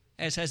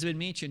As has been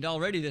mentioned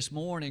already this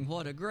morning,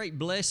 what a great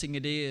blessing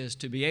it is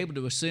to be able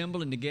to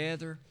assemble and to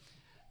gather.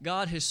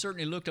 God has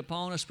certainly looked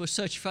upon us with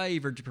such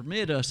favor to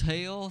permit us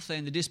health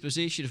and the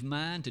disposition of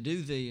mind to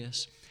do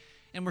this.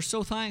 And we're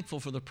so thankful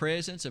for the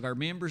presence of our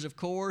members, of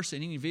course,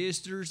 and any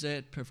visitors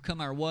that have come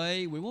our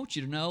way. We want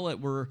you to know that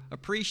we're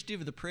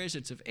appreciative of the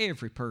presence of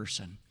every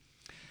person.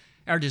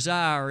 Our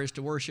desire is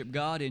to worship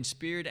God in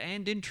spirit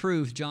and in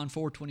truth, John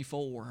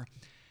 4:24.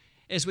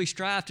 As we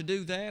strive to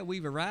do that,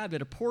 we've arrived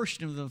at a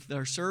portion of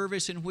our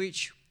service in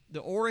which the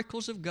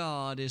oracles of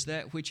God is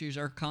that which is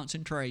our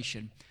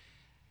concentration.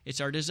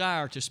 It's our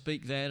desire to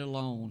speak that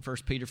alone,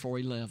 1 Peter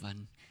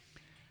 4:11.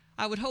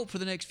 I would hope for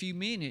the next few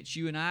minutes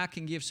you and I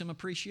can give some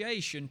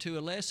appreciation to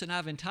a lesson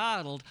I've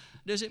entitled,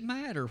 Does It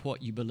Matter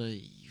What You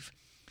Believe?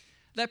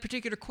 That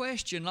particular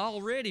question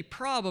already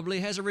probably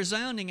has a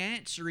resounding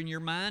answer in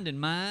your mind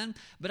and mine,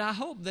 but I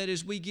hope that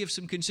as we give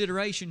some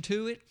consideration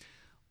to it,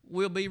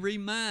 we'll be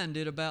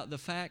reminded about the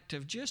fact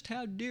of just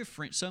how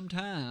different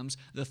sometimes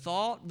the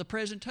thought, the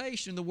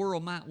presentation of the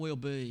world might well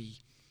be.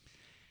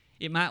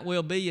 It might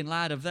well be in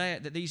light of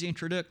that these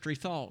introductory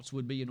thoughts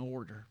would be in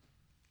order.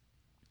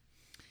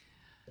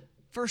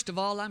 First of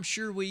all, I'm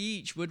sure we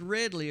each would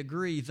readily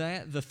agree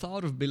that the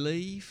thought of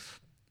belief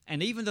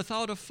and even the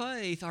thought of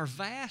faith are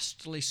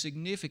vastly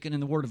significant in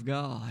the Word of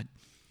God.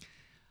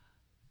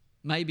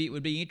 Maybe it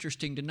would be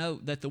interesting to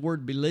note that the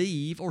word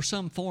believe, or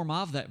some form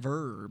of that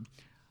verb,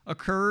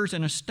 occurs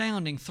an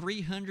astounding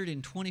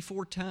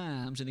 324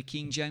 times in the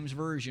King James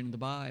Version of the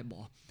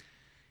Bible.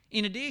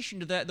 In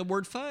addition to that, the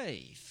word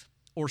faith,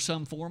 or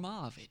some form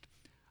of it,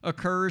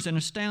 occurs an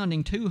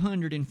astounding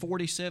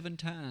 247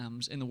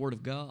 times in the Word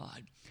of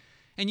God.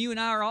 And you and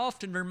I are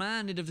often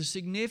reminded of the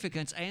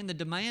significance and the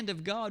demand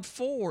of God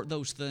for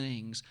those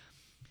things.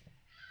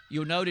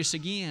 You'll notice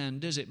again,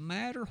 does it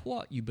matter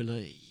what you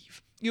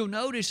believe? You'll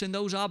notice in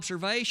those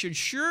observations,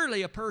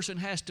 surely a person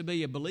has to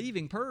be a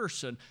believing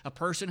person. A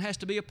person has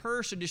to be a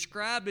person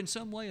described in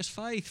some way as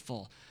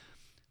faithful.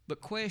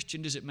 But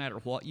question, does it matter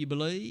what you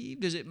believe?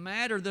 Does it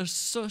matter the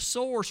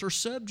source or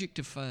subject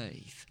of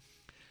faith?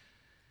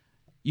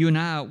 You and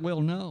I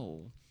well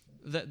know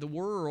that the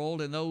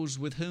world and those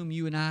with whom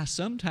you and I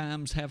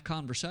sometimes have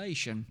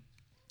conversation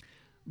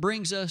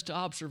brings us to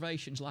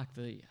observations like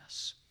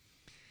this.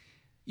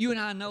 You and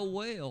I know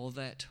well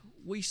that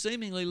we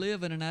seemingly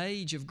live in an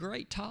age of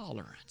great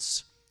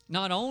tolerance,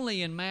 not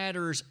only in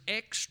matters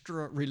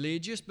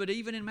extra-religious, but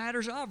even in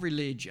matters of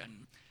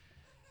religion.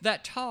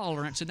 That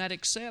tolerance and that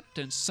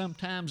acceptance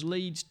sometimes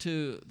leads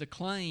to the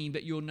claim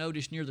that you'll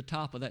notice near the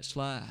top of that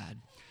slide.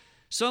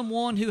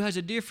 Someone who has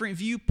a different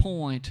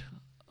viewpoint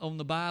on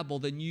the Bible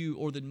than you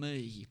or than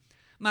me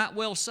might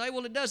well say,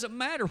 well, it doesn't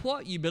matter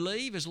what you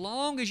believe as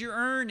long as you're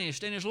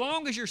earnest and as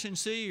long as you're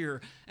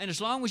sincere and as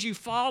long as you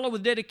follow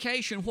with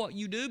dedication what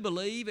you do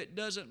believe, it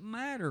doesn't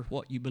matter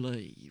what you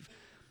believe.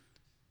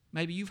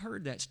 Maybe you've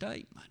heard that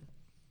statement.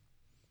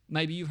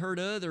 Maybe you've heard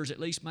others at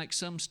least make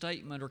some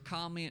statement or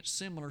comment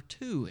similar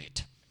to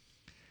it.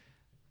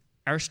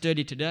 Our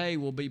study today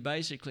will be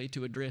basically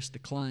to address the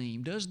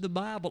claim. Does the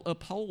Bible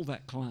uphold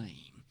that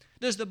claim?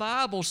 Does the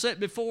Bible set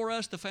before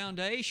us the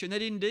foundation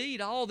that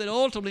indeed all that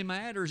ultimately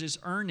matters is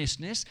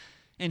earnestness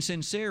and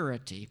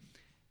sincerity,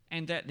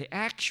 and that the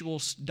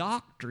actual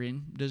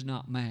doctrine does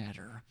not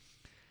matter?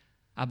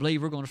 I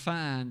believe we're going to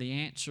find the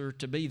answer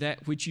to be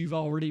that which you've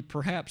already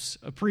perhaps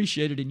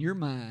appreciated in your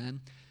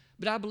mind,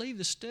 but I believe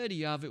the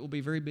study of it will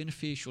be very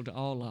beneficial to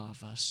all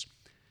of us,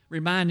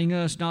 reminding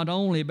us not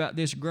only about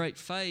this great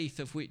faith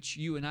of which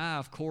you and I,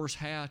 of course,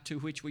 have, to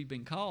which we've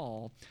been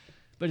called,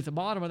 but at the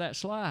bottom of that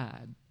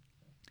slide,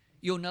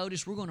 you'll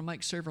notice we're going to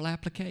make several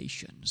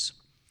applications.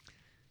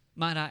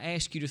 Might I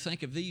ask you to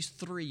think of these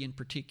three in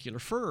particular?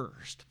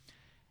 First,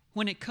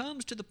 when it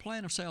comes to the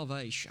plan of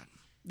salvation,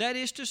 that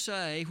is to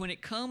say, when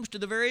it comes to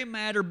the very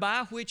matter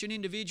by which an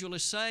individual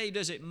is saved,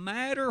 does it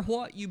matter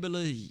what you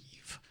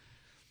believe?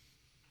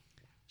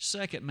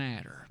 Second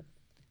matter,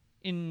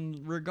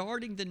 in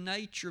regarding the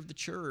nature of the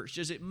church,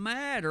 does it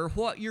matter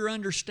what your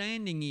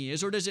understanding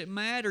is, or does it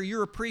matter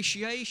your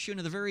appreciation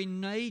of the very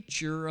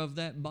nature of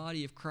that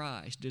body of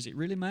Christ? Does it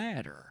really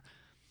matter?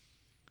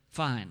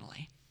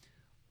 Finally,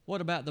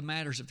 what about the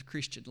matters of the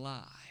Christian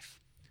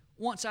life?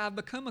 Once I've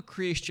become a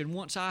Christian,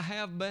 once I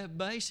have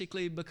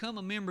basically become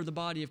a member of the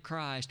body of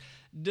Christ,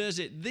 does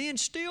it then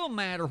still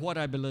matter what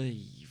I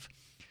believe?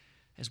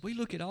 As we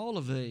look at all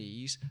of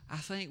these, I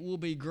think we'll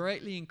be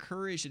greatly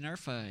encouraged in our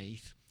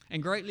faith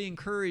and greatly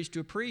encouraged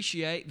to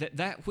appreciate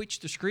that which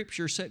the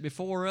Scripture set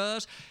before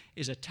us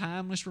is a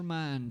timeless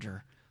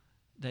reminder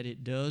that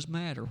it does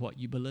matter what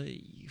you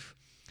believe.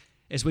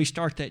 As we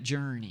start that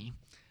journey,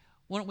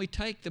 why don't we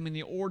take them in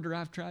the order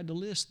I've tried to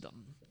list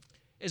them?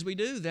 As we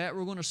do that,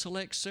 we're going to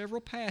select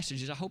several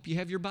passages. I hope you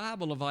have your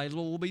Bible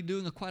available. We'll be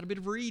doing quite a bit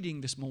of reading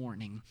this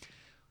morning.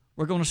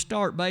 We're going to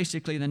start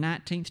basically in the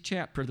 19th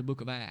chapter of the book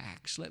of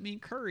Acts. Let me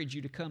encourage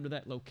you to come to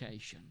that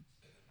location.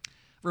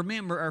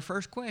 Remember our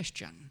first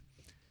question.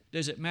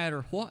 Does it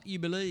matter what you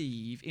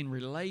believe in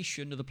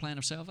relation to the plan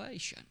of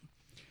salvation?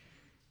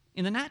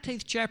 In the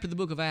 19th chapter of the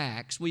book of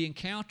Acts, we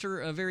encounter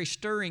a very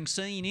stirring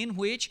scene in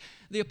which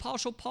the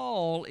Apostle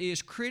Paul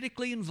is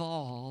critically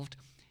involved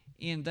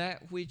in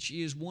that which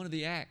is one of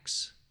the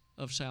acts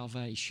of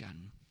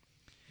salvation.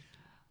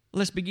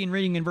 Let's begin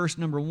reading in verse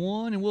number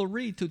 1, and we'll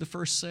read through the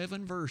first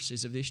 7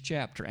 verses of this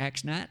chapter,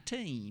 Acts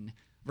 19,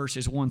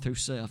 verses 1 through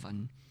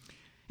 7.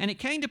 And it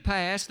came to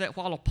pass that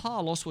while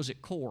Apollos was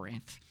at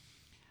Corinth,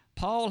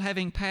 Paul,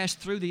 having passed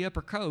through the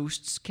upper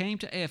coasts, came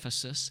to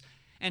Ephesus,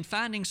 and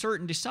finding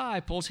certain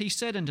disciples, he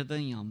said unto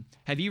them,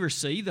 Have ye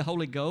received the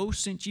Holy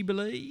Ghost since ye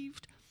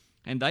believed?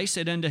 And they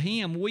said unto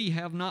him, We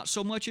have not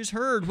so much as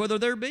heard whether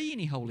there be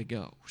any Holy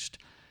Ghost.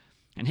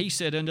 And he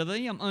said unto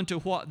them,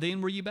 Unto what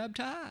then were ye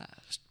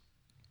baptized?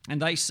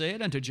 And they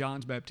said, Unto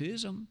John's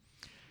baptism.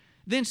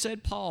 Then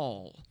said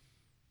Paul,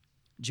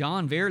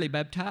 John verily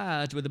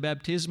baptized with the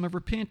baptism of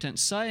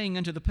repentance, saying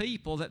unto the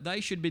people that they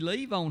should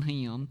believe on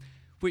him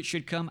which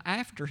should come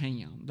after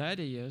him, that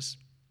is,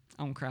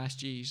 on Christ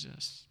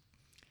Jesus.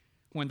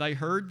 When they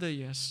heard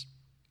this,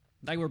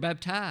 they were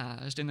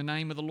baptized in the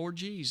name of the Lord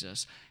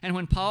Jesus. And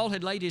when Paul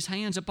had laid his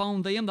hands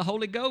upon them, the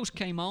Holy Ghost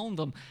came on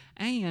them,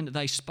 and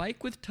they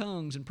spake with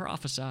tongues and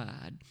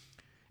prophesied.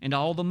 And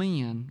all the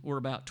men were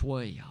about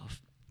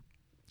 12.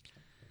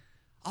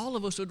 All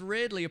of us would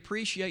readily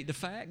appreciate the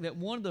fact that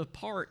one of the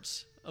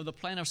parts of the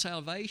plan of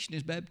salvation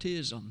is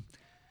baptism.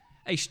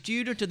 A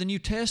student of the New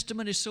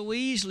Testament is so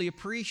easily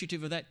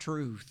appreciative of that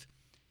truth.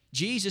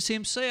 Jesus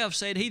himself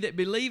said, He that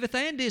believeth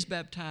and is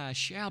baptized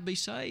shall be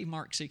saved,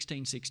 Mark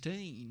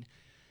 16:16.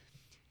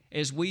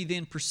 As we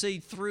then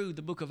proceed through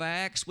the book of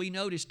Acts, we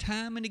notice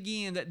time and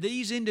again that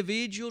these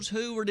individuals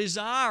who were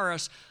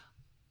desirous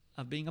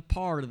of being a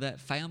part of that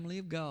family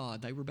of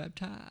God, they were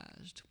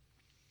baptized.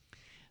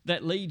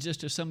 That leads us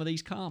to some of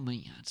these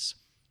comments.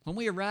 When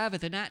we arrive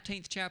at the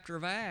 19th chapter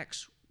of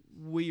Acts,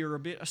 we are a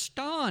bit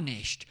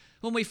astonished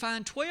when we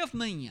find 12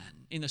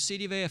 men in the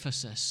city of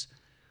Ephesus.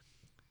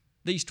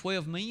 These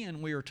 12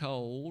 men, we are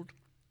told,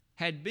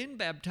 had been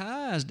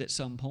baptized at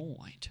some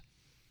point.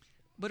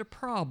 But a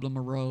problem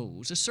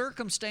arose. A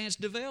circumstance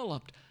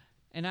developed,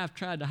 and I've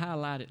tried to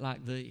highlight it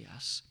like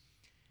this.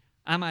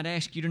 I might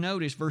ask you to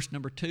notice verse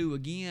number 2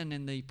 again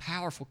and the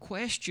powerful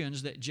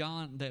questions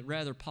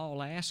that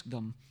Paul asked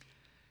them.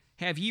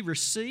 Have ye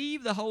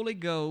received the Holy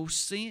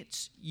Ghost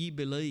since ye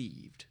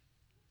believed?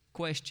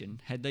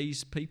 Question, had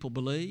these people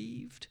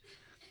believed?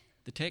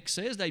 The text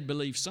says they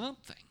believed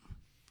something.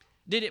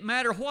 Did it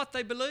matter what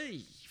they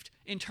believed?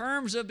 In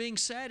terms of being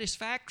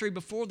satisfactory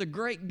before the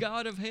great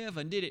God of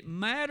heaven, did it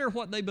matter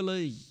what they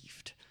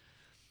believed?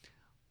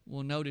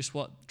 Well, notice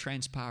what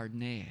transpired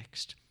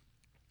next.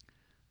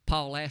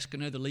 Paul asked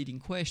another leading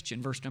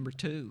question, verse number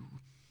 2.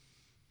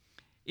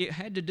 It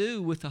had to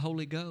do with the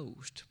Holy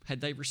Ghost.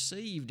 Had they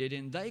received it?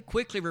 And they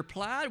quickly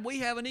replied, We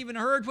haven't even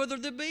heard whether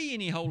there be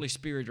any Holy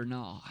Spirit or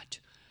not.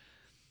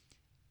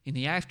 In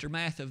the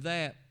aftermath of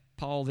that,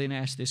 Paul then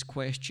asked this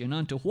question,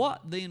 Unto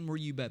what then were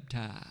you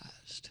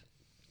baptized?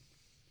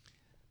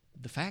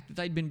 The fact that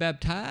they'd been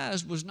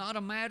baptized was not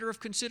a matter of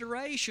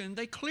consideration.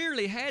 They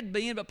clearly had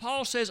been, but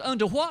Paul says,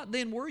 Unto what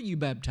then were you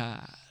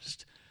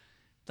baptized?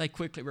 They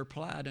quickly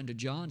replied, Unto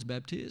John's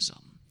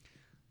baptism.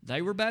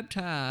 They were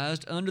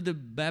baptized under the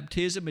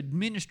baptism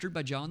administered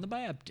by John the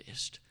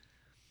Baptist.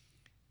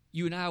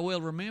 You and I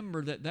will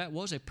remember that that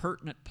was a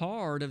pertinent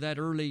part of that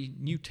early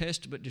New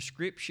Testament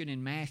description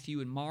in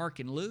Matthew and Mark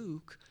and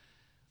Luke.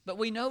 But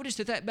we noticed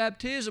that that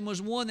baptism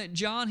was one that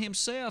John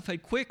himself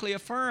had quickly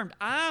affirmed,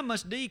 I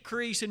must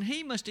decrease and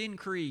he must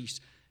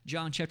increase.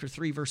 John chapter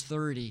 3, verse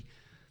 30.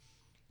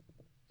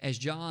 As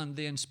John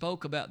then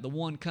spoke about the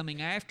one coming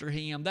after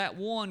him, that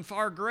one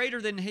far greater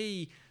than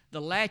he,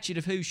 the latchet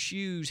of whose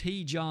shoes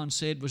he, John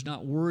said, was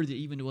not worthy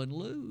even to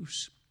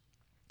unloose.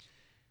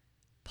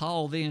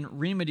 Paul then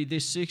remedied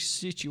this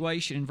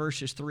situation in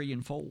verses 3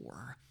 and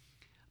 4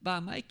 by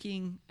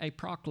making a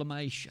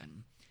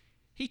proclamation.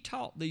 He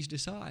taught these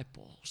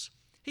disciples.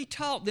 He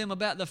taught them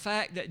about the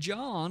fact that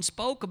John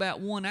spoke about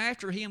one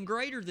after him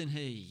greater than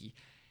he.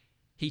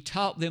 He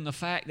taught them the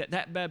fact that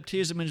that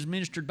baptism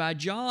administered by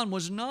John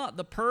was not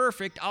the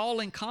perfect,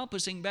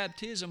 all-encompassing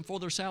baptism for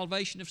their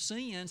salvation of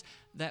sins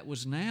that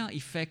was now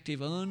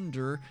effective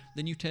under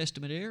the New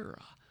Testament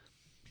era.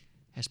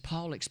 As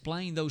Paul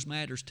explained those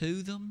matters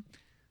to them,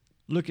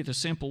 look at the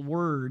simple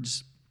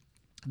words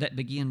that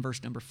begin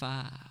verse number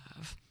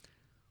 5.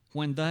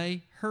 When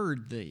they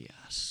heard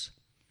this,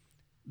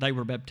 they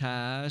were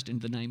baptized in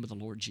the name of the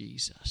Lord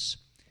Jesus.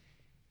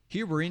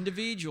 Here were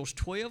individuals,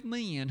 12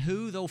 men,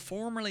 who, though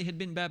formerly had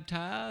been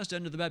baptized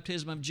under the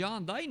baptism of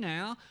John, they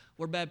now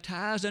were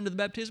baptized under the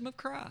baptism of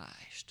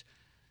Christ.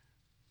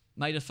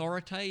 Made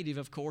authoritative,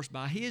 of course,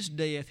 by His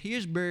death,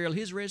 His burial,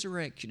 His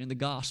resurrection, and the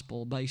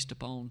gospel based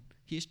upon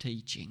His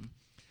teaching.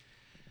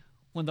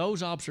 When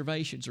those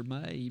observations are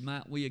made,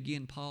 might we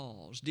again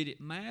pause? Did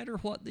it matter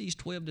what these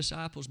 12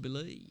 disciples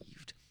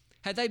believed?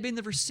 Had they been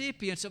the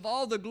recipients of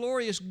all the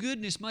glorious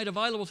goodness made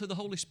available through the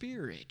Holy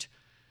Spirit?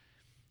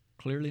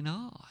 Clearly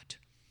not.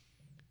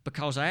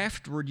 Because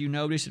afterward, you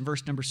notice in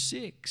verse number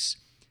 6,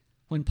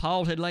 When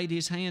Paul had laid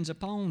his hands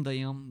upon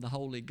them, the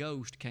Holy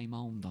Ghost came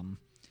on them.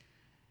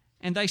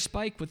 And they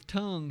spake with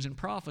tongues and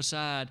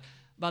prophesied.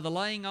 By the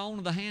laying on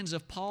of the hands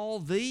of Paul,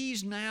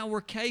 these now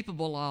were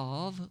capable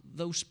of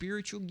those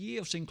spiritual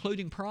gifts,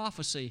 including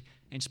prophecy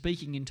and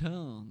speaking in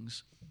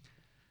tongues.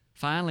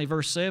 Finally,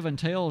 verse 7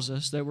 tells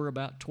us there were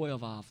about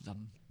 12 of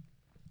them.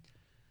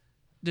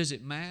 Does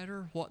it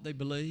matter what they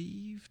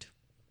believed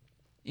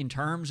in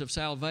terms of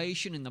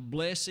salvation and the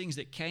blessings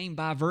that came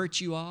by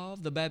virtue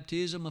of the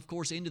baptism, of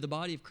course, into the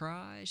body of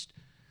Christ?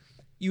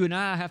 You and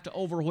I have to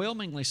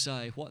overwhelmingly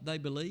say what they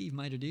believed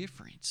made a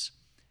difference.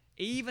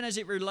 Even as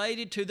it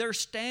related to their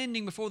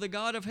standing before the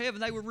God of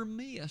heaven, they were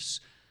remiss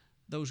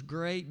those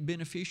great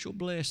beneficial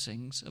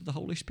blessings of the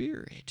Holy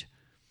Spirit.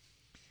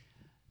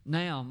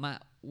 Now, might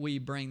we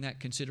bring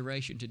that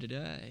consideration to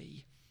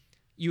today?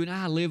 You and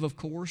I live, of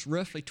course,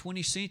 roughly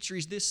 20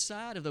 centuries this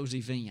side of those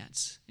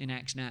events in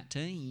Acts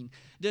 19.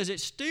 Does it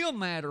still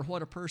matter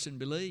what a person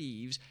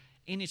believes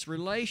in its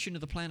relation to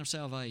the plan of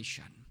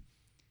salvation,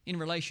 in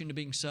relation to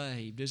being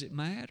saved? Does it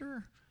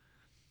matter?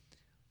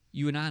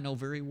 You and I know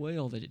very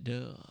well that it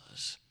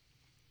does.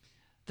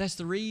 That's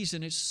the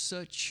reason it's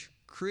of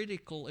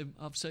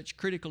such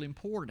critical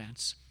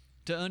importance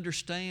to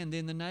understand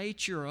then the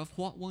nature of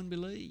what one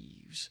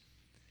believes.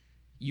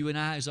 You and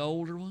I as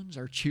older ones,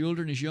 our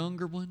children as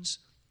younger ones,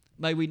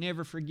 may we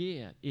never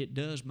forget it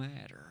does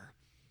matter.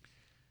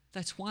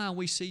 That's why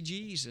we see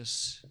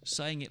Jesus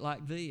saying it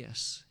like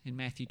this in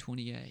Matthew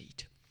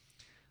 28.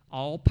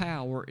 All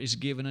power is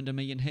given unto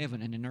me in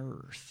heaven and in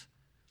earth.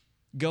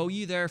 Go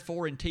ye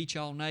therefore and teach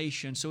all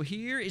nations. So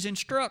here is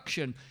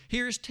instruction.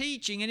 Here is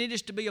teaching, and it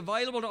is to be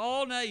available to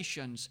all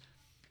nations.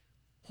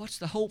 What's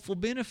the hopeful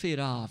benefit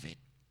of it?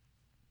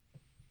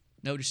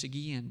 Notice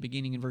again,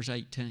 beginning in verse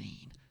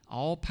 18.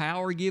 All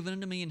power given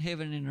unto me in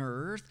heaven and in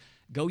earth.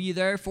 Go ye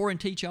therefore and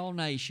teach all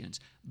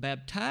nations,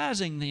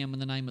 baptizing them in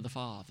the name of the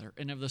Father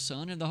and of the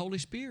Son and of the Holy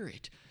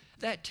Spirit.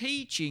 That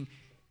teaching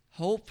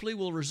hopefully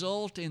will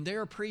result in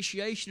their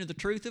appreciation of the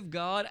truth of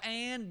God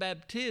and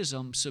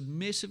baptism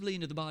submissively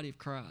into the body of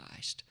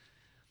Christ.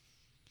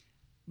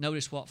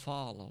 Notice what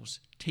follows.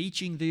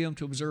 Teaching them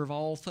to observe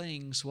all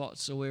things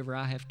whatsoever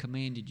I have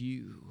commanded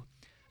you.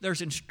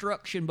 There's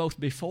instruction both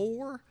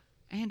before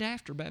and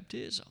after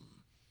baptism.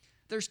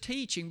 There's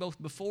teaching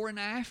both before and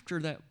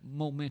after that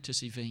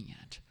momentous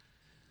event.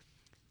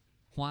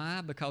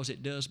 Why? Because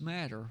it does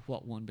matter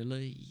what one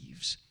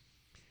believes.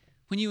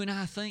 When you and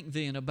I think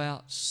then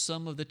about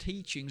some of the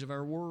teachings of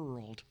our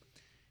world,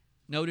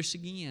 notice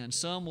again,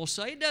 some will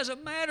say, it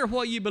doesn't matter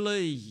what you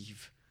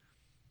believe.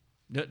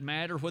 Doesn't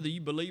matter whether you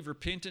believe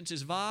repentance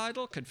is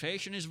vital,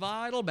 confession is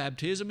vital,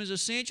 baptism is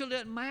essential. It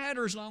doesn't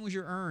matter as long as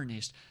you're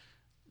earnest.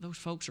 Those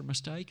folks are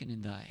mistaken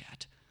in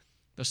that.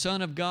 The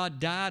Son of God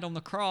died on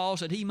the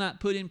cross that He might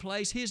put in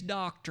place His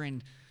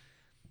doctrine.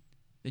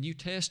 The New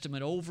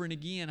Testament over and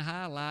again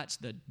highlights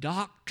the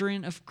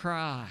doctrine of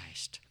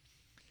Christ.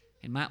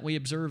 And might we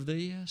observe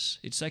this?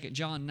 It's 2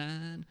 John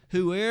 9.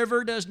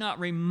 Whoever does not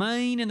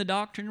remain in the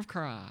doctrine of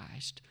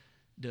Christ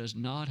does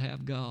not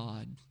have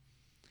God.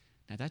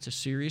 Now that's a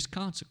serious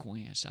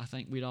consequence. I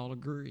think we'd all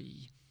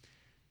agree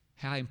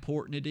how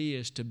important it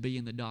is to be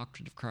in the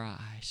doctrine of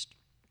Christ.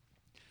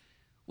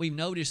 We've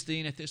noticed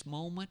then at this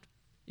moment,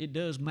 it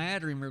does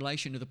matter in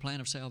relation to the plan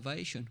of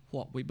salvation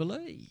what we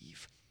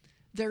believe.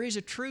 There is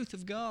a truth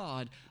of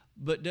God,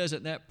 but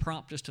doesn't that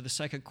prompt us to the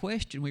second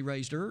question we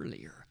raised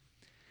earlier?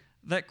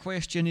 That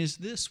question is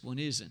this one,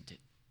 isn't it?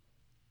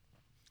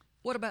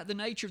 What about the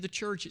nature of the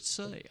church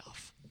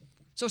itself?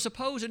 So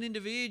suppose an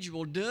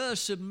individual does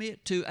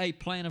submit to a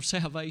plan of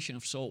salvation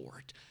of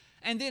sort,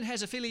 and then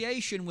has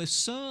affiliation with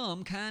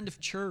some kind of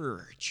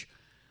church.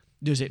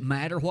 Does it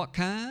matter what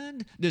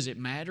kind? Does it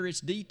matter its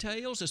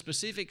details, the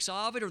specifics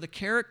of it, or the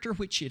character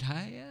which it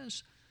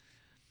has?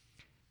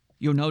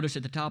 You'll notice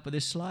at the top of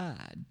this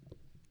slide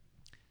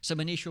some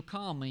initial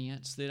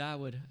comments that I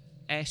would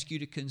ask you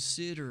to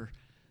consider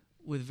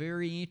with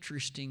very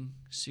interesting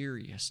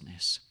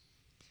seriousness.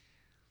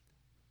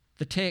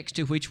 The text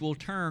to which we'll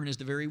turn is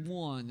the very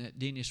one that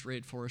Dennis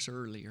read for us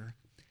earlier.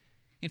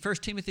 In 1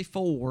 Timothy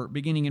 4,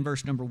 beginning in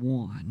verse number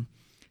 1,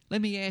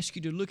 let me ask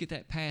you to look at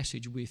that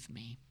passage with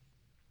me.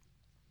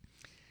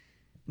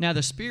 Now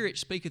the Spirit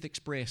speaketh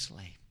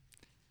expressly,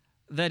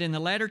 that in the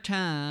latter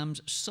times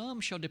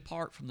some shall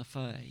depart from the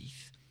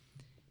faith,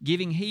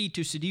 giving heed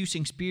to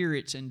seducing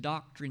spirits and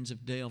doctrines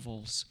of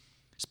devils,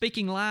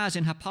 speaking lies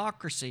in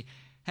hypocrisy,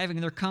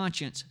 having their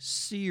conscience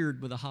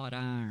seared with a hot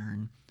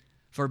iron,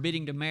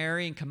 forbidding to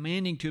marry and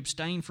commanding to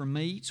abstain from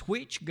meats,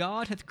 which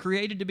God hath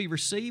created to be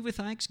received with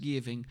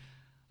thanksgiving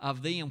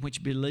of them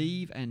which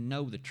believe and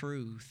know the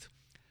truth.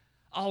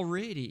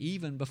 Already,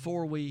 even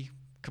before we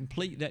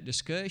complete that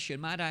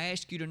discussion, might I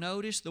ask you to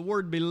notice the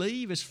word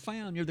believe is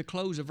found near the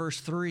close of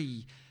verse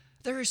 3.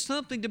 There is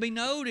something to be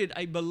noted,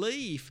 a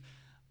belief,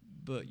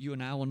 but you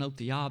and I will note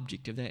the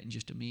object of that in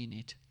just a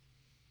minute.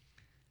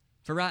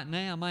 For right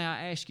now, may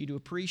I ask you to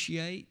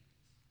appreciate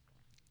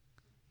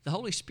the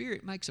Holy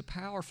Spirit makes a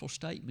powerful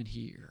statement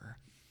here.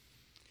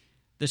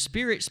 The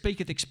Spirit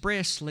speaketh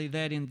expressly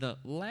that in the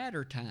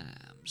latter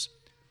times.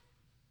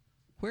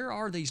 Where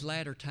are these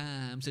latter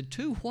times, and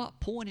to what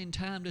point in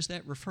time does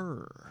that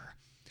refer?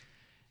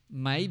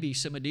 Maybe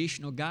some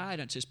additional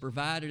guidance is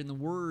provided in the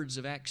words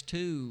of Acts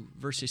 2,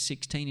 verses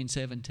 16 and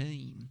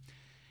 17.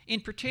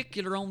 In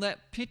particular, on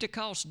that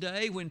Pentecost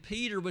day when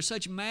Peter with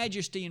such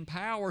majesty and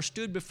power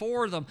stood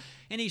before them,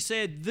 and he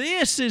said,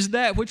 "This is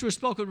that which was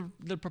spoken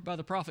by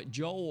the prophet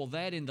Joel,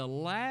 that in the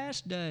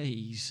last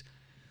days,"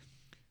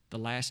 the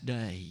last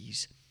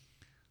days.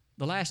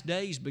 The last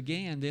days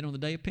began then on the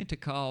day of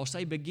Pentecost.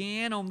 They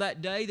began on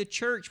that day the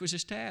church was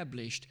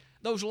established.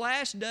 Those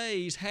last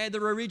days had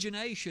their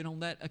origination on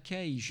that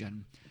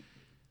occasion.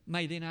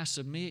 May then I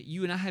submit,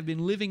 you and I have been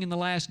living in the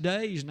last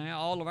days now,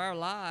 all of our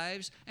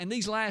lives, and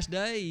these last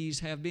days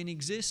have been in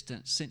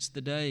existence since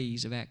the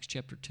days of Acts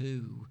chapter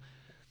 2.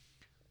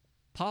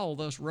 Paul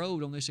thus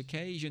wrote on this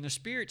occasion, the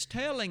Spirit's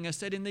telling us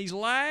that in these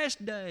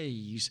last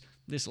days,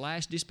 this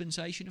last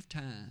dispensation of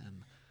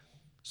time,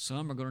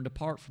 some are going to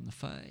depart from the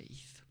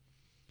faith.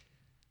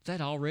 That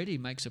already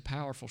makes a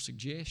powerful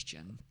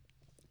suggestion.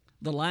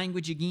 The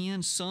language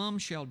again, some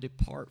shall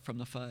depart from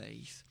the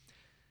faith.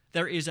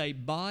 There is a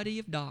body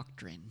of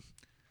doctrine.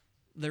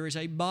 There is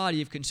a body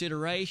of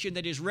consideration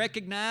that is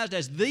recognized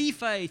as the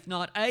faith,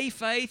 not a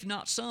faith,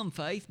 not some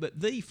faith, but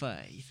the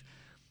faith.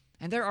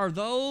 And there are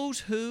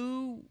those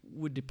who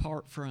would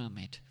depart from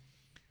it.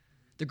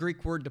 The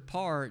Greek word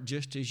depart,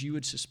 just as you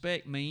would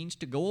suspect, means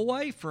to go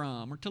away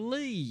from or to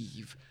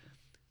leave.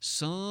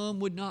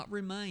 Some would not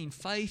remain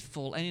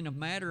faithful and in a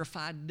matter of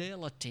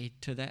fidelity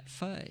to that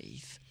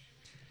faith.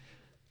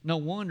 No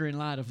wonder in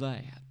light of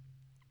that.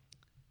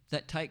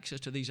 That takes us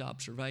to these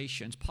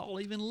observations. Paul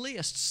even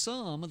lists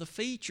some of the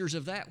features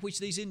of that which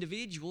these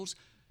individuals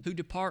who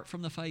depart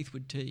from the faith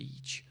would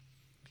teach.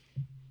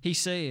 He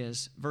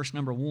says, verse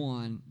number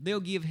 1, they'll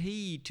give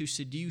heed to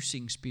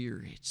seducing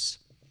spirits.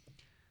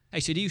 A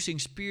seducing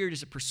spirit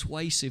is a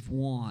persuasive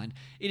one.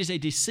 It is a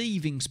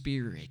deceiving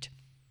spirit.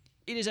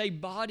 It is a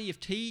body of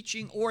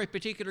teaching or a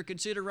particular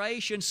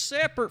consideration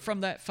separate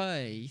from that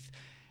faith.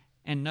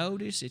 And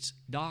notice it's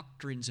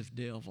doctrines of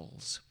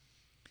devils.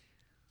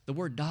 The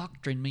word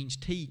doctrine means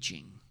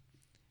teaching.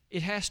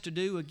 It has to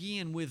do,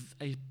 again, with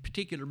a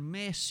particular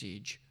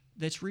message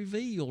that's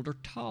revealed or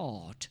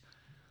taught.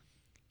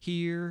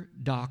 Here,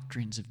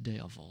 doctrines of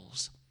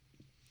devils.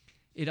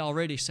 It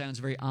already sounds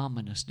very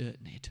ominous,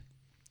 doesn't it?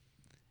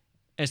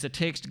 As the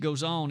text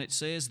goes on, it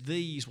says,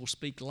 these will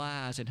speak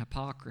lies and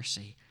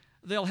hypocrisy.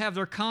 They'll have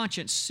their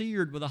conscience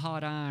seared with a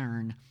hot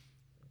iron.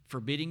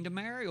 Forbidding to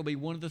marry will be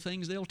one of the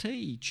things they'll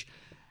teach.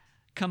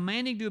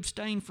 Commanding to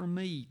abstain from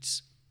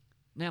meats.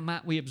 Now,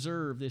 might we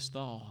observe this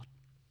thought?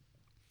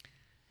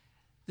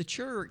 The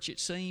church, it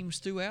seems,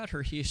 throughout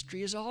her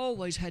history has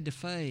always had to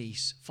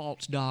face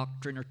false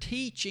doctrine or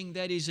teaching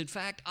that is, in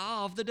fact,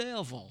 of the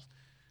devil.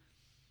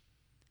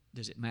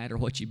 Does it matter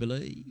what you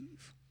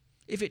believe?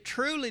 If it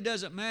truly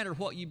doesn't matter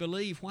what you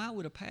believe, why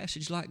would a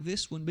passage like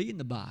this one be in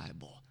the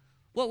Bible?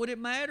 What would it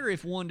matter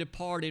if one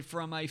departed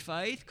from a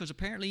faith? Because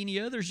apparently any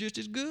other is just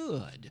as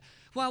good.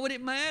 Why would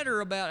it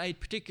matter about a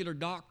particular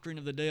doctrine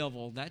of the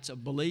devil? That's a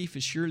belief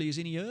as surely as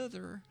any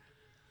other.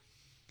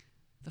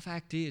 The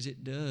fact is,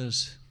 it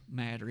does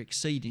matter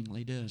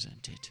exceedingly,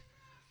 doesn't it?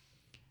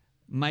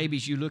 Maybe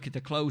as you look at the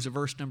close of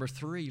verse number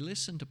 3,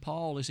 listen to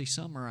Paul as he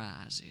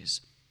summarizes.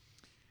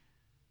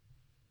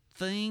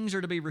 Things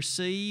are to be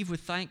received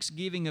with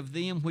thanksgiving of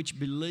them which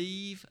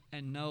believe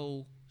and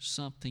know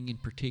something in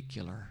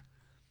particular.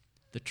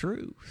 The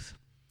truth.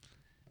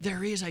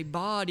 There is a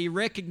body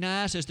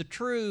recognized as the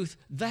truth.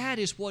 That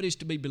is what is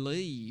to be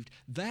believed.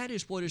 That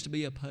is what is to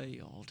be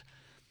upheld.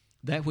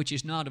 That which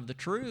is not of the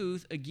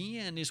truth,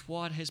 again, is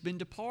what has been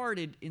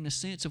departed in the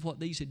sense of what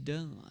these had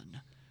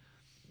done.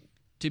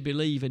 To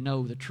believe and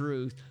know the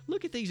truth.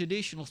 Look at these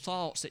additional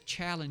thoughts that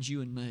challenge you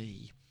and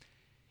me.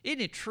 Isn't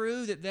it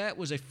true that that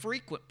was a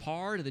frequent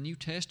part of the New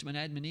Testament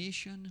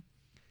admonition?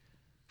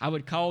 I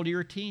would call to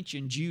your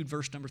attention Jude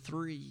verse number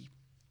 3.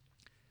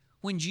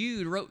 When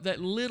Jude wrote that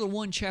little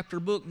one-chapter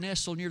book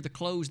nestled near the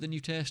close of the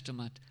New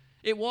Testament,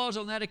 it was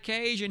on that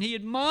occasion he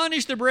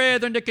admonished the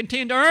brethren to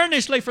contend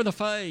earnestly for the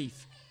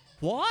faith.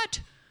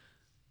 What?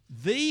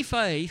 The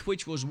faith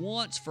which was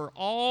once for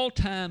all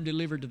time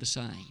delivered to the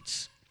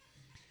saints.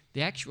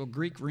 The actual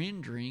Greek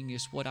rendering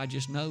is what I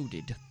just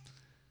noted.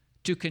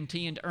 To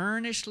contend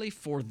earnestly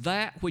for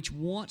that which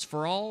once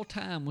for all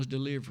time was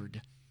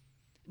delivered.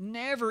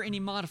 Never any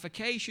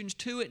modifications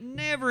to it,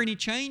 never any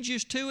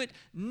changes to it,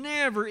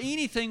 never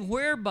anything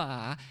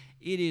whereby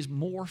it is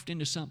morphed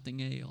into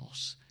something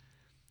else.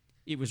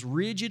 It was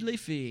rigidly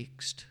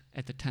fixed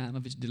at the time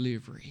of its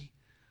delivery.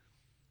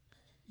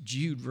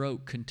 Jude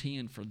wrote,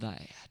 contend for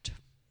that.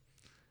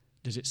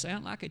 Does it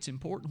sound like it's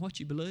important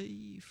what you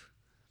believe?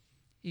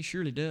 It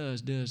surely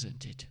does,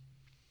 doesn't it?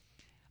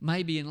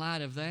 Maybe in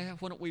light of that,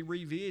 why don't we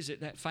revisit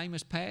that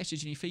famous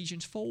passage in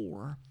Ephesians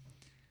 4?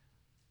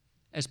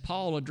 As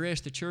Paul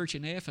addressed the church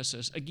in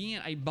Ephesus,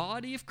 again, a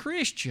body of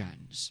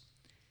Christians,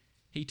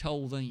 he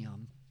told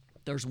them,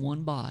 there's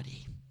one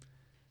body.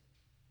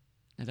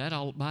 Now, that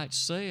all by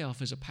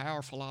itself is a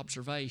powerful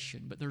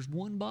observation, but there's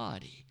one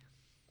body.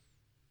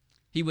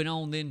 He went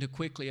on then to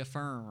quickly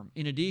affirm,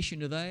 in addition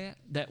to that,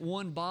 that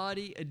one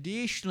body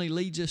additionally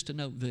leads us to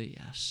note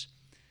this.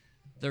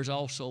 There's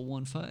also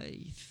one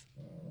faith.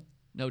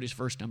 Notice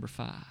verse number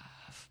 5.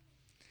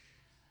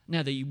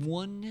 Now, the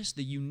oneness,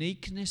 the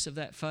uniqueness of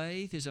that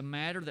faith is a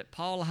matter that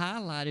Paul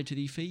highlighted to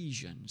the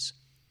Ephesians.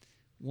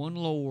 One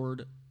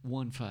Lord,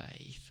 one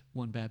faith,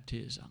 one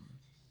baptism.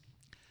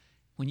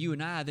 When you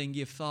and I then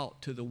give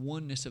thought to the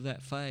oneness of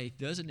that faith,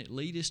 doesn't it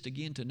lead us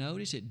again to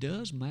notice it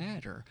does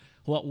matter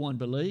what one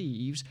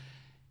believes?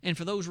 And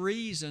for those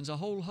reasons, a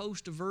whole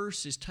host of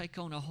verses take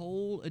on a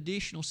whole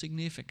additional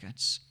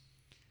significance,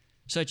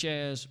 such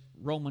as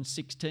Romans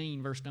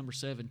 16, verse number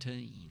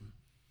 17.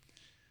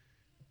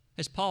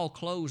 As Paul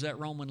closed that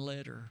Roman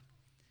letter,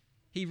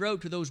 he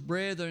wrote to those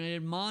brethren and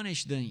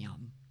admonished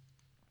them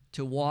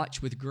to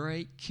watch with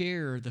great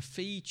care the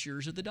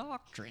features of the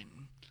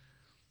doctrine.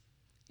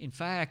 In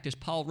fact, as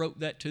Paul wrote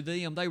that to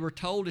them, they were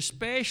told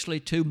especially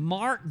to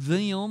mark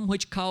them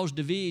which cause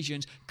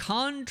divisions,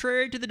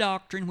 contrary to the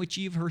doctrine which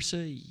ye have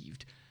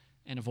received,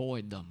 and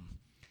avoid them.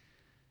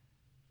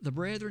 The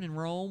brethren in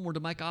Rome were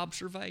to make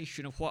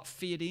observation of what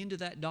fit into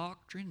that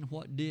doctrine and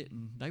what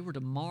didn't. They were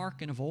to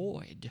mark and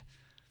avoid.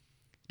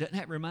 Doesn't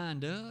that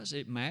remind us?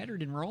 It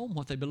mattered in Rome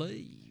what they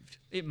believed.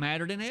 It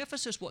mattered in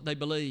Ephesus what they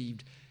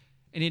believed.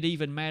 And it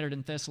even mattered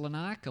in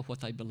Thessalonica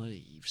what they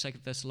believed.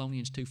 2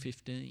 Thessalonians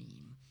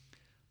 2:15.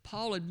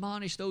 Paul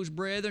admonished those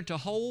brethren to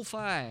hold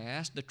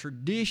fast the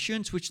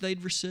traditions which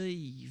they'd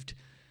received.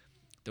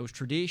 Those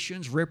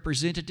traditions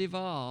representative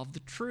of the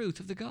truth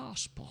of the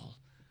gospel.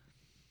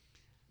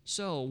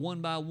 So,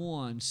 one by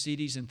one,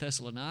 cities in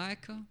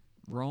Thessalonica,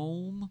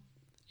 Rome,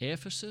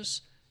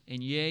 Ephesus,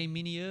 and yea,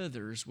 many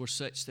others were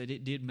such that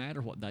it did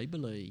matter what they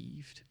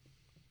believed.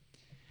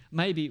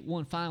 Maybe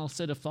one final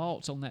set of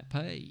thoughts on that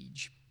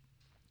page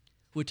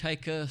would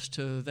take us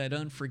to that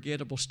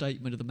unforgettable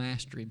statement of the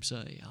Master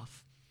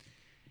himself.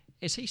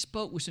 As he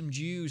spoke with some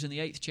Jews in the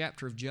 8th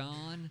chapter of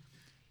John,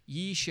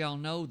 ye shall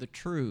know the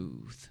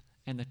truth,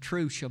 and the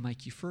truth shall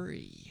make you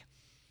free.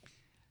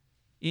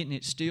 Isn't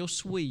it still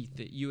sweet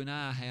that you and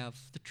I have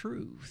the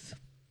truth?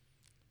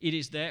 It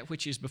is that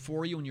which is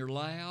before you on your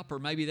lap, or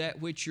maybe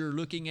that which you're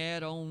looking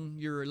at on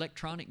your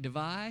electronic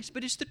device,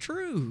 but it's the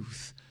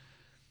truth.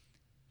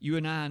 You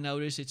and I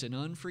notice it's an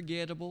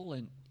unforgettable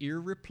and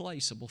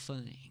irreplaceable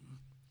thing.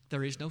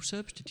 There is no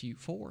substitute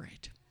for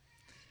it.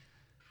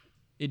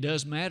 It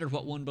does matter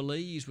what one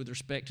believes with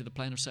respect to the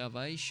plan of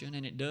salvation,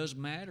 and it does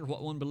matter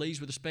what one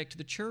believes with respect to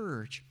the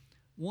church.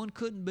 One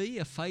couldn't be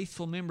a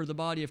faithful member of the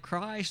body of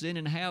Christ then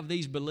and have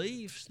these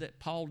beliefs that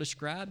Paul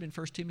described in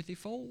 1 Timothy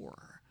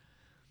 4.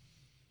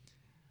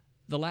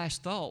 The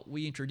last thought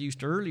we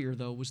introduced earlier,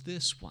 though, was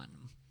this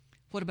one.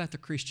 What about the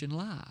Christian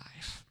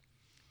life?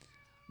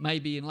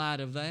 Maybe in light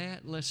of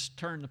that, let's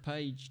turn the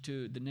page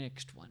to the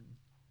next one.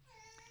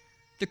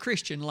 The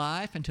Christian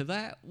life, and to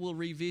that we'll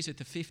revisit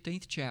the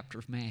 15th chapter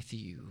of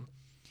Matthew.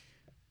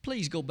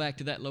 Please go back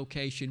to that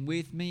location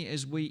with me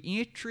as we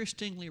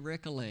interestingly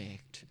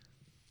recollect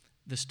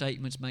the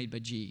statements made by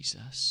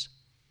Jesus.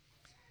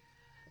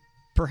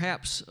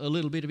 Perhaps a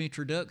little bit of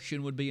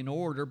introduction would be in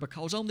order,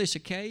 because on this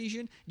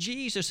occasion,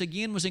 Jesus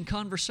again was in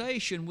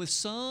conversation with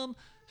some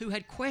who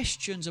had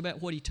questions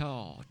about what he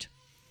taught.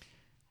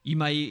 You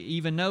may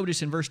even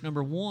notice in verse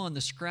number 1,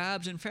 the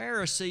scribes and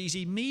Pharisees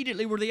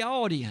immediately were the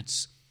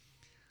audience.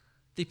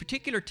 The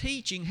particular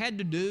teaching had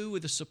to do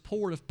with the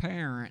support of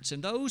parents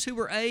and those who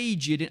were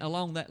aged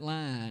along that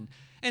line.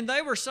 And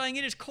they were saying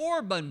it is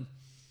Corban,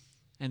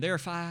 and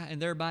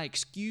thereby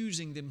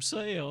excusing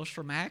themselves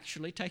from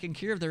actually taking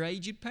care of their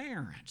aged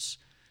parents.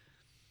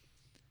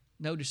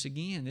 Notice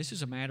again, this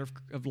is a matter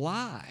of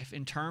life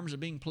in terms of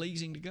being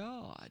pleasing to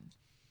God.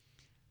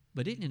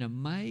 But isn't it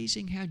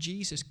amazing how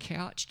Jesus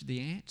couched the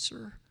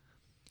answer?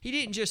 He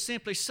didn't just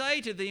simply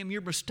say to them,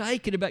 you're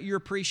mistaken about your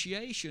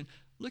appreciation.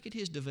 Look at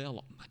his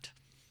development.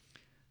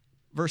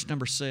 Verse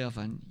number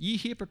 7, ye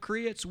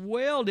hypocrites,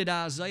 well did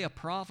Isaiah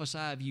prophesy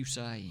of you,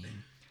 saying,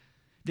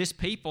 this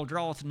people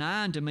draweth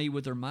nigh unto me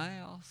with their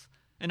mouth,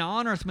 and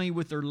honoreth me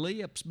with their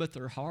lips, but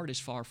their heart is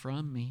far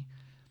from me.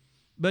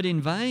 But in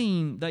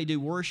vain they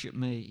do worship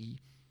me,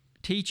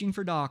 teaching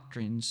for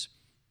doctrines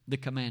the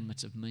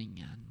commandments of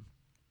men.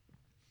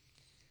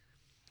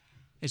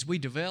 As we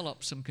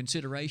develop some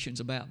considerations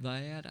about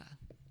that,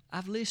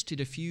 I've listed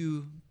a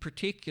few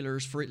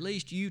particulars for at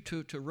least you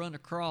to run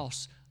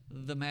across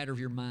the matter of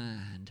your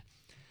mind.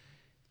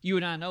 You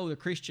and I know the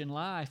Christian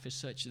life is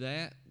such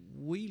that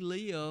we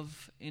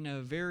live in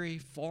a very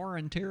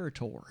foreign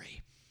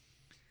territory.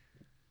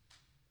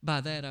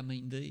 By that I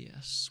mean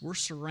this. We're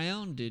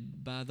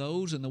surrounded by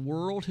those in the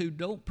world who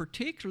don't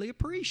particularly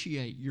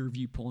appreciate your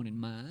viewpoint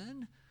and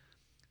mine.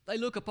 They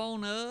look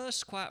upon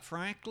us, quite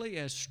frankly,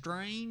 as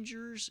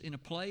strangers in a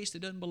place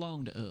that doesn't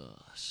belong to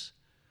us.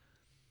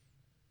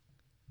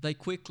 They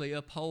quickly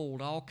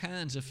uphold all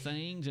kinds of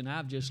things, and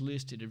I've just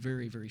listed a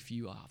very, very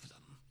few of them.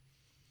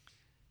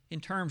 In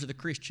terms of the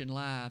Christian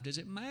life, does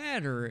it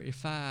matter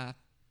if I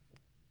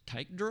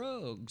take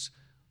drugs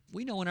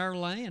We know in our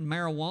land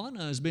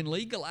marijuana has been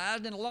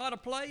legalized in a lot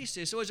of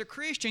places. So as a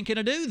Christian, can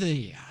I do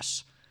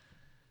this?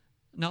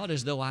 Not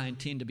as though I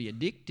intend to be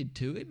addicted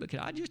to it, but can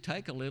I just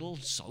take a little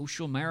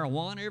social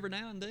marijuana every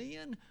now and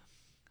then?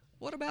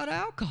 What about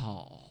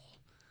alcohol?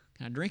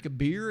 Can I drink a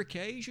beer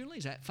occasionally?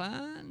 Is that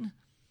fine?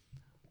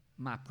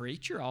 My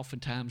preacher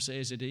oftentimes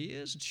says it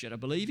is. Should I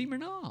believe him or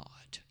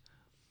not?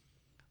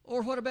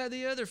 Or what about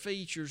the other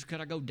features?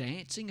 Could I go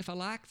dancing if I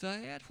like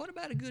that? What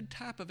about a good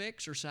type of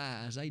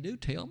exercise? They do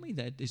tell me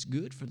that it's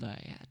good for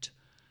that.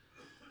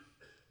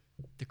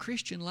 The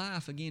Christian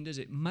life, again, does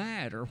it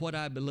matter what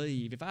I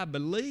believe? If I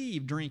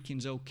believe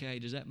drinking's okay,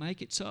 does that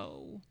make it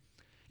so?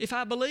 If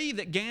I believe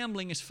that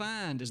gambling is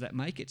fine, does that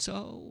make it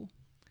so?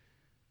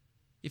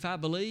 If I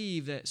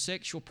believe that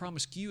sexual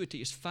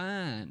promiscuity is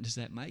fine, does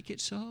that make it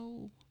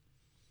so?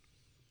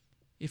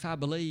 If I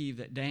believe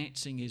that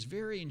dancing is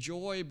very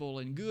enjoyable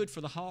and good for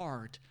the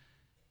heart,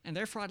 and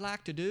therefore I'd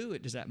like to do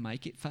it, does that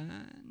make it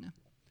fine?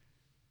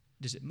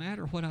 Does it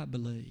matter what I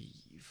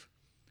believe?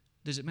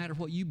 Does it matter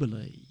what you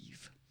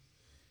believe?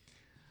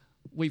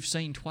 We've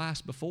seen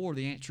twice before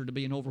the answer to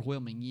be an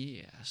overwhelming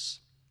yes.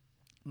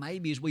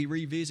 Maybe as we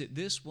revisit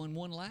this one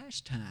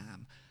last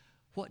time,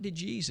 what did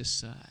Jesus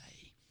say?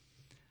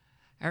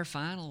 Our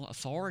final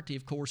authority,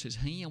 of course, is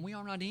Him. We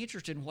are not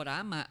interested in what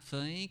I might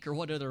think or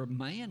what other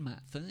man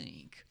might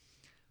think.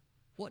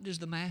 What does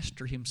the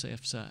Master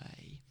Himself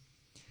say?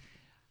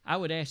 I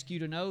would ask you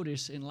to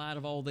notice, in light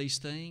of all these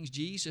things,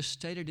 Jesus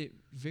stated it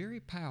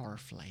very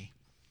powerfully.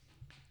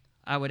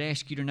 I would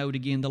ask you to note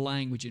again the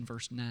language in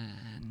verse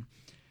 9.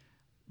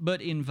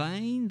 But in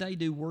vain they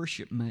do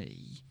worship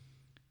me,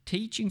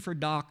 teaching for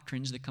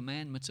doctrines the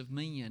commandments of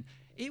men.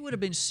 It would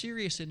have been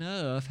serious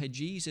enough had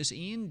Jesus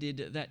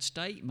ended that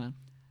statement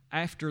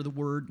after the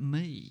word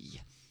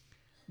me.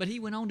 But He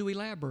went on to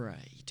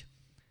elaborate.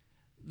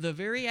 The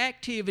very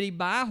activity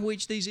by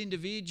which these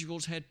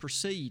individuals had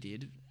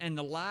proceeded and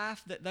the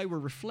life that they were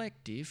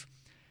reflective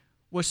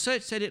was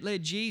such that it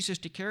led Jesus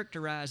to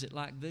characterize it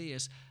like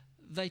this.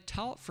 They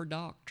taught for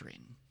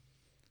doctrine.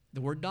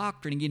 The word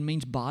doctrine again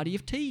means body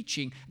of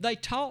teaching. They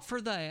taught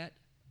for that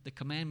the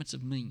commandments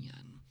of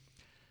men.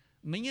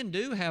 Men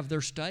do have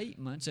their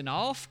statements and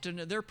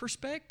often their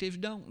perspectives,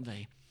 don't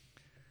they?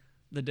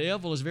 The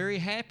devil is very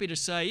happy to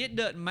say, it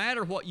doesn't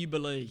matter what you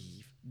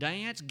believe.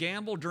 Dance,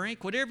 gamble,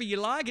 drink, whatever you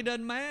like, it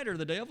doesn't matter.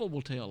 The devil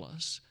will tell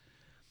us.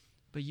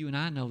 But you and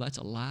I know that's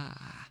a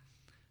lie.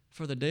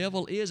 For the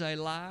devil is a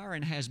liar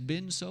and has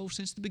been so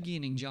since the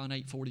beginning, John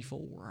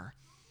 8:44.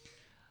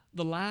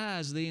 The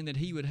lies then that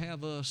he would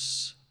have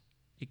us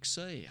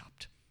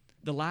accept,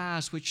 the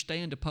lies which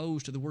stand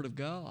opposed to the Word of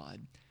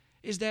God,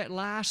 is that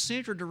lie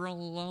centered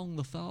along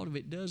the thought of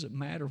it doesn't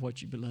matter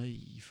what you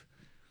believe.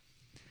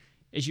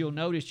 As you'll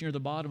notice near the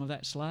bottom of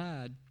that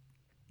slide,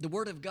 the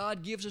Word of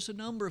God gives us a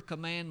number of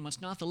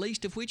commandments, not the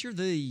least of which are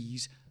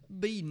these.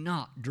 Be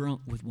not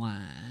drunk with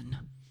wine,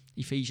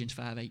 Ephesians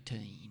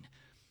 5:18.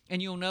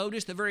 And you'll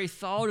notice the very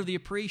thought of the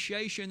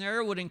appreciation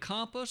there would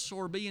encompass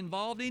or be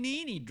involved in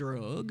any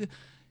drug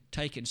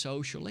taken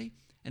socially.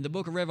 And the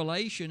book of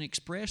Revelation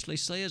expressly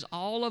says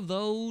all of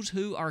those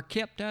who are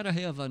kept out of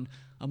heaven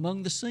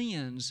among the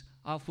sins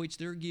of which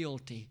they're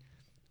guilty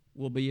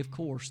will be, of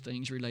course,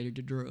 things related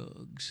to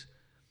drugs.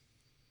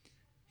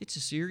 It's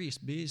a serious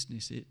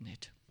business, isn't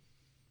it?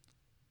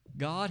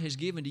 God has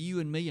given to you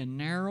and me a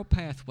narrow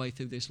pathway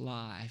through this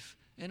life.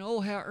 And oh,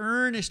 how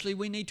earnestly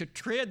we need to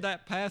tread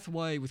that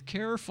pathway with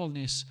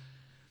carefulness.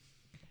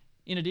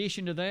 In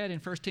addition to that, in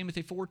 1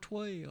 Timothy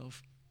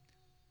 4:12,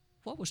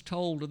 what was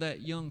told to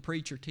that young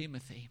preacher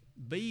Timothy?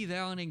 Be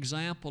thou an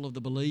example of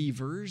the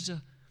believers,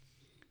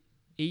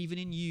 even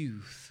in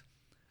youth.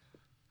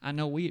 I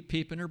know we at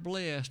Pippin are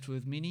blessed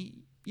with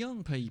many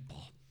young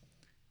people.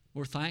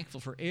 We're thankful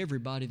for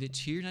everybody that's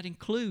here, and that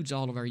includes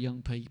all of our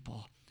young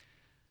people.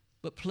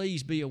 But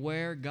please be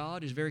aware,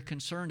 God is very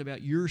concerned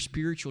about your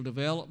spiritual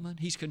development.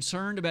 He's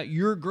concerned about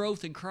your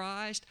growth in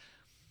Christ.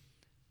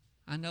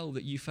 I know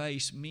that you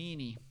face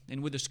many,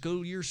 and with the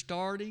school year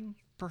starting,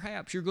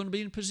 perhaps you're going to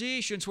be in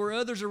positions where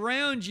others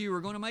around you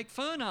are going to make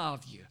fun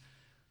of you.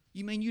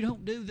 You mean you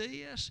don't do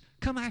this?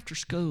 Come after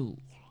school.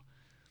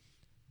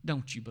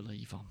 Don't you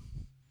believe them?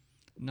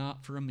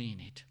 Not for a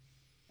minute.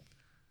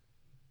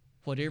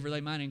 Whatever they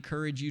might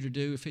encourage you to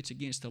do, if it's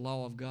against the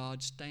law of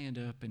God, stand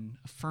up and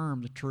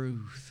affirm the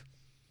truth.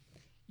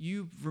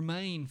 You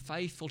remain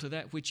faithful to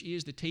that which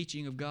is the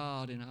teaching of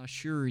God, and I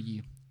assure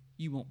you,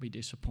 you won't be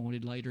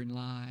disappointed later in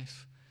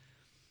life.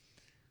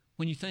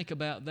 When you think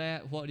about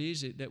that, what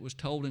is it that was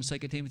told in 2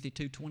 Timothy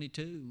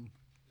 2:22?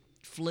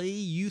 Flee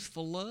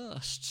youthful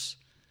lusts.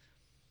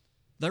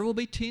 There will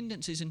be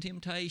tendencies and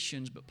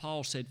temptations, but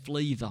Paul said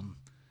flee them.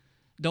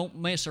 Don't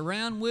mess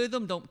around with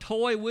them. Don't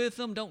toy with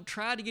them. Don't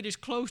try to get as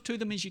close to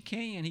them as you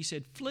can. He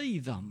said, flee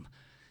them.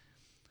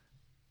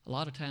 A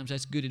lot of times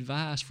that's good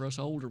advice for us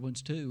older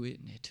ones too,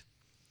 isn't it?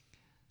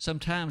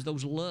 Sometimes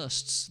those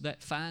lusts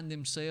that find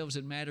themselves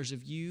in matters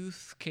of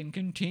youth can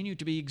continue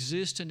to be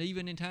existent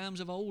even in times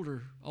of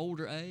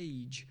older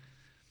age.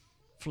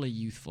 Flee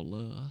youthful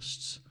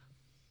lusts.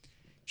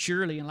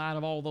 Surely, in light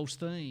of all those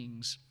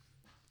things,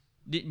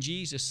 didn't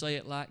Jesus say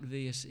it like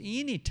this?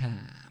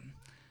 Anytime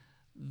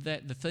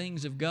that the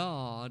things of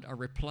God are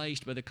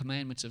replaced by the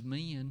commandments of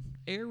men,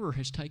 error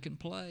has taken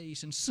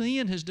place and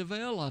sin has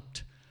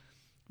developed.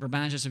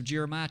 Reminds us of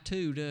Jeremiah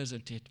 2,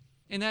 doesn't it?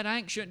 In that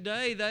ancient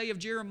day, they of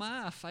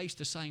Jeremiah faced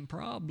the same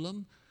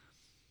problem.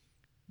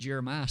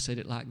 Jeremiah said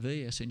it like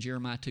this in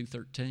Jeremiah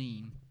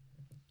 2:13.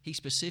 He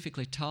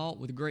specifically taught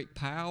with great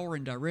power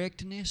and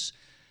directness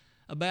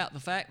about the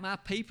fact my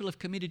people have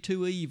committed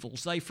two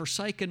evils. They've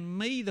forsaken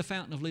me, the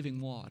fountain of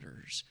living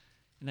waters,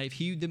 and they've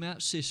hewed them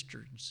out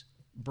cisterns,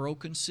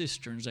 broken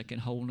cisterns that can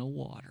hold no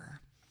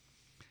water.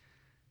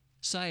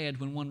 Sad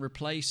when one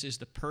replaces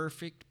the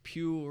perfect,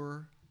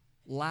 pure,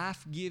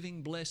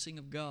 life-giving blessing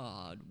of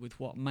God with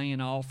what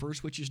man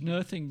offers, which is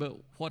nothing but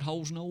what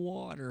holds no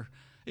water.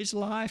 It's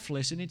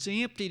lifeless, and it's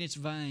empty, and it's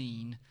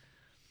vain.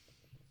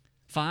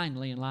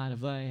 Finally, in light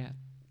of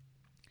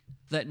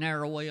that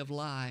narrow way of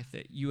life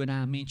that you and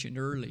I mentioned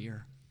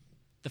earlier,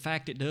 the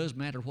fact it does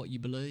matter what you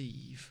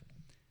believe,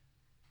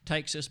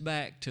 takes us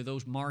back to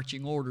those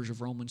marching orders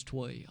of Romans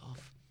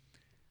 12.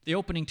 The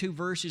opening two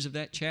verses of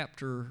that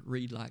chapter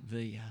read like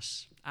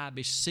this: I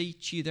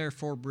beseech you,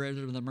 therefore,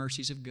 brethren, of the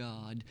mercies of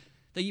God,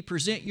 that ye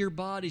present your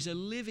bodies a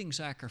living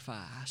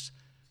sacrifice,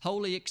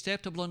 wholly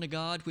acceptable unto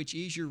God, which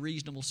is your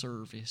reasonable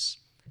service.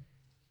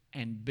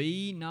 And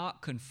be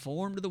not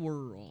conformed to the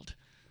world,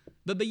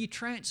 but be ye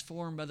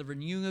transformed by the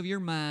renewing of your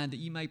mind, that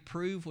ye may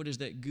prove what is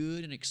that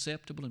good and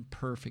acceptable and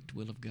perfect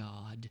will of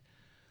God.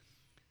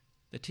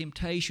 The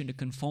temptation to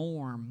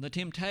conform, the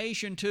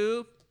temptation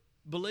to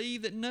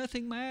believe that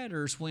nothing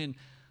matters, when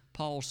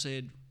Paul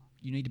said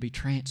you need to be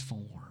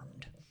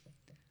transformed.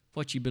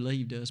 What you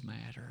believe does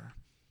matter.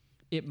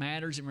 It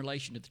matters in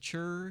relation to the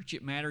church.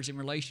 It matters in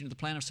relation to the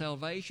plan of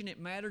salvation. It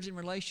matters in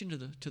relation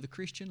to the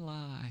Christian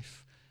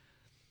life.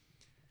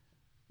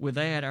 With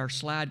that, our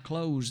slide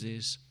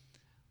closes.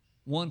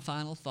 One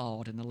final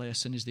thought, and the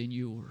lesson is then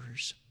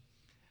yours.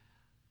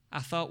 I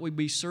thought we'd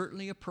be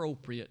certainly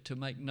appropriate to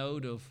make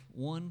note of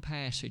one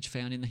passage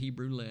found in the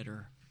Hebrew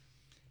letter,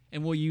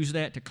 and we'll use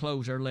that to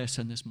close our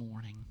lesson this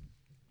morning.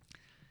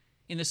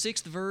 In the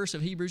 6th verse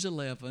of Hebrews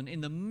 11,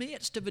 in the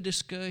midst of a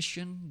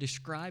discussion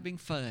describing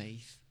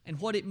faith and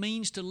what it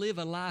means to live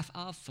a life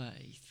of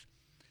faith,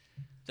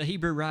 the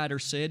Hebrew writer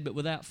said, but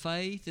without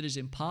faith it is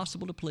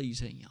impossible to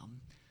please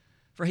Him.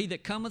 For he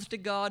that cometh to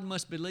God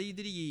must believe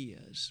that He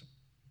is.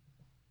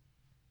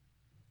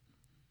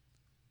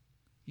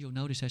 You'll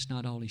notice that's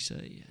not all he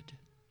said.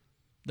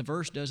 The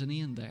verse doesn't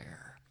end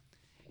there.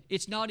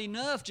 It's not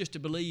enough just to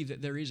believe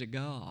that there is a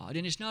God,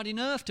 and it's not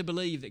enough to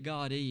believe that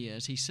God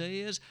is. He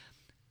says,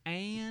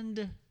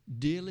 and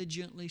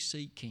diligently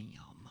seek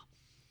Him.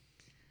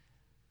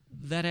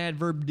 That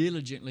adverb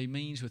diligently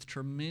means with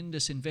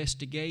tremendous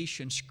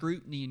investigation,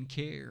 scrutiny, and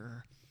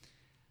care.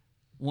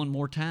 One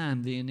more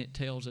time, then, it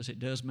tells us it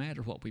does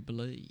matter what we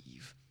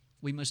believe.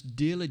 We must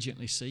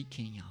diligently seek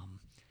Him.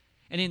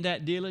 And in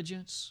that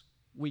diligence,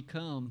 we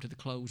come to the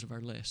close of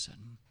our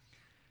lesson.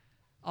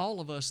 All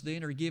of us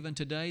then are given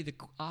today the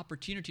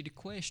opportunity to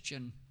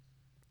question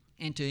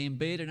and to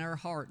embed in our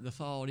heart the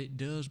thought it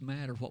does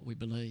matter what we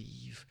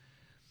believe.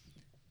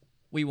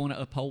 We want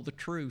to uphold the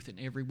truth in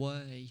every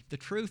way, the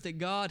truth that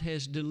God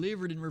has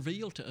delivered and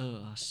revealed to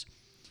us,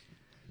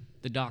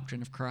 the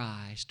doctrine of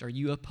Christ. Are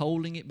you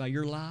upholding it by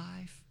your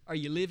life? Are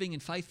you living in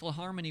faithful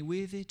harmony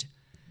with it?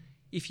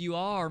 If you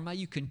are, may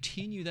you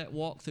continue that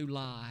walk through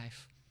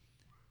life.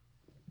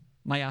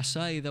 May I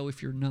say, though,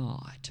 if you're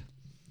not,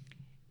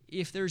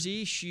 if there's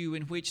issue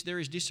in which there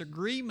is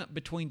disagreement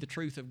between the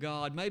truth of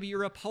God, maybe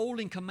you're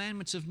upholding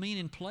commandments of men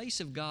in place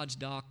of God's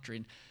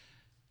doctrine,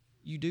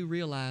 you do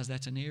realize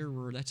that's an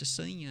error, that's a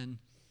sin,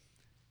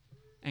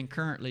 and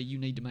currently you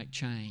need to make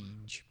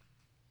change.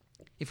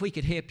 If we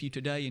could help you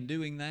today in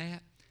doing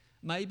that,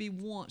 maybe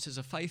once as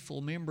a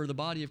faithful member of the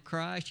body of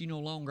Christ, you no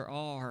longer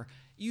are.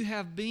 You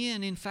have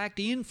been, in fact,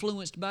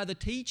 influenced by the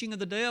teaching of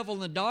the devil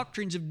and the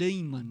doctrines of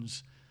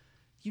demons.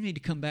 You need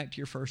to come back to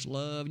your first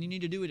love, and you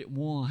need to do it at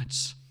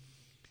once.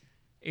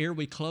 Ere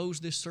we close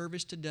this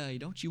service today,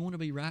 don't you want to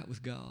be right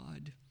with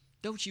God?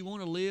 Don't you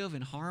want to live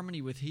in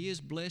harmony with His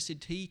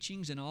blessed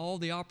teachings and all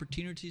the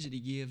opportunities that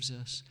He gives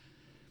us?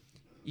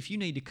 If you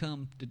need to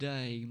come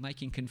today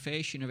making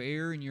confession of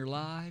error in your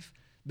life,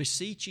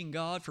 beseeching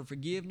God for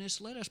forgiveness,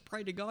 let us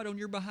pray to God on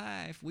your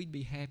behalf. We'd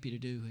be happy to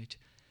do it.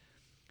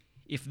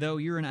 If though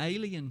you're an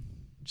alien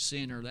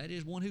sinner, that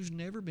is one who's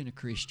never been a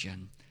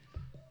Christian,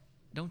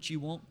 don't you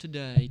want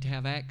today to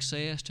have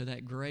access to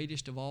that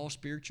greatest of all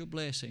spiritual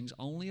blessings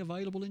only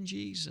available in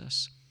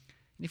Jesus?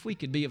 And if we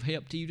could be of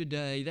help to you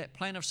today, that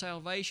plan of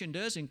salvation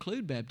does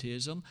include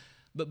baptism,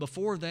 but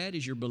before that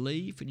is your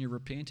belief and your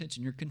repentance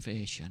and your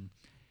confession.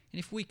 And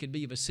if we could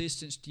be of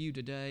assistance to you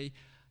today,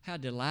 how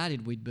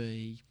delighted we'd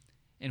be,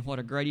 and what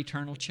a great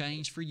eternal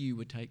change for you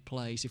would take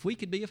place. If we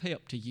could be of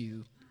help to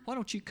you, why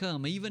don't you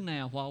come even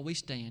now while we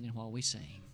stand and while we sing?